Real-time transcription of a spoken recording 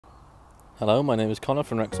Hello, my name is Connor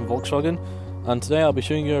from Wrexham Volkswagen, and today I'll be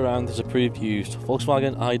showing you around this approved used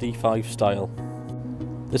Volkswagen ID.5 style.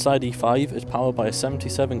 This ID.5 is powered by a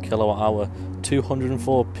 77 kWh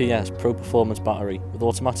 204 PS Pro Performance battery with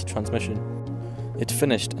automatic transmission. It's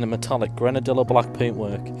finished in a metallic Grenadilla Black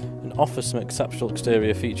paintwork and offers some exceptional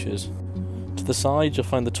exterior features. To the side you'll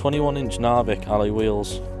find the 21-inch Narvik alloy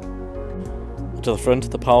wheels. And to the front,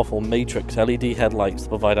 the powerful Matrix LED headlights that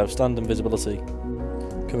provide outstanding visibility.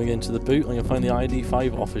 Coming into the boot, you'll find the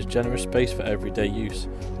ID.5 offers generous space for everyday use,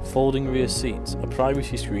 folding rear seats, a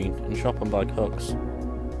privacy screen and shopping bag hooks.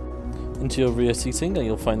 Into your rear seating, and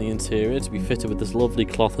you'll find the interior to be fitted with this lovely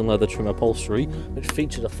cloth and leather trim upholstery, which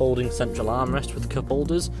features a folding central armrest with cup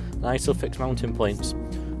holders and ISOFIX mounting points.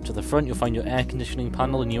 To the front you'll find your air conditioning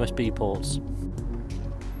panel and USB ports.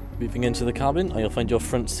 Moving into the cabin, you'll find your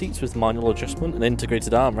front seats with manual adjustment and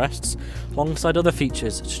integrated armrests, alongside other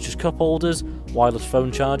features such as cup holders, wireless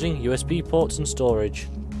phone charging, USB ports and storage.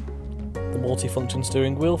 The multi-function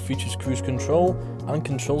steering wheel features cruise control and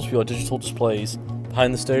controls for your digital displays.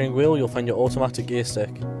 Behind the steering wheel you'll find your automatic gear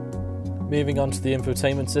stick. Moving on to the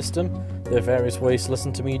infotainment system, there are various ways to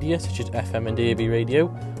listen to media such as FM and DAB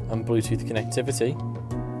radio and Bluetooth connectivity.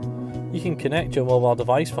 You can connect your mobile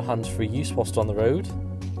device for hands-free use whilst on the road.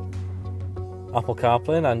 Apple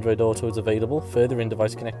Carplay and AndroidAuto is available, furthering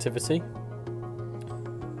device connectivity.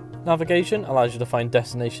 Navigation allows you to find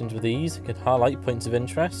destinations with ease and can highlight points of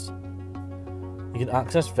interest. You can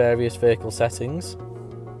access various vehicle settings.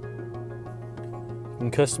 You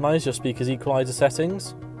can customise your speaker's equaliser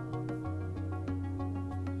settings.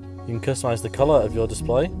 You can customise the colour of your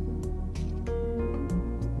display.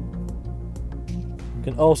 You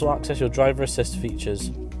can also access your driver assist features.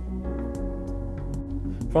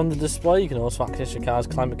 From the display you can also access your car's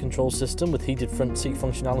climate control system with heated front seat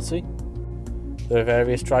functionality. There are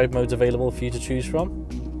various drive modes available for you to choose from.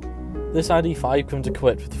 This ID.5 comes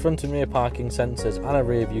equipped with front and rear parking sensors and a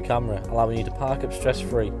rear view camera, allowing you to park up stress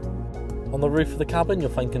free. On the roof of the cabin you'll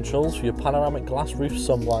find controls for your panoramic glass roof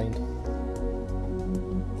sunblind.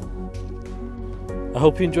 I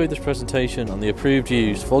hope you enjoyed this presentation on the approved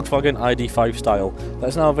used Volkswagen ID.5 style that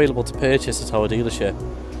is now available to purchase at our dealership.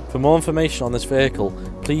 For more information on this vehicle,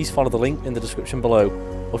 please follow the link in the description below,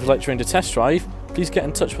 or if you'd like to arrange a test drive, please get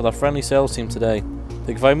in touch with our friendly sales team today. Thank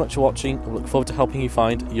you very much for watching, and we look forward to helping you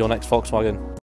find your next Volkswagen.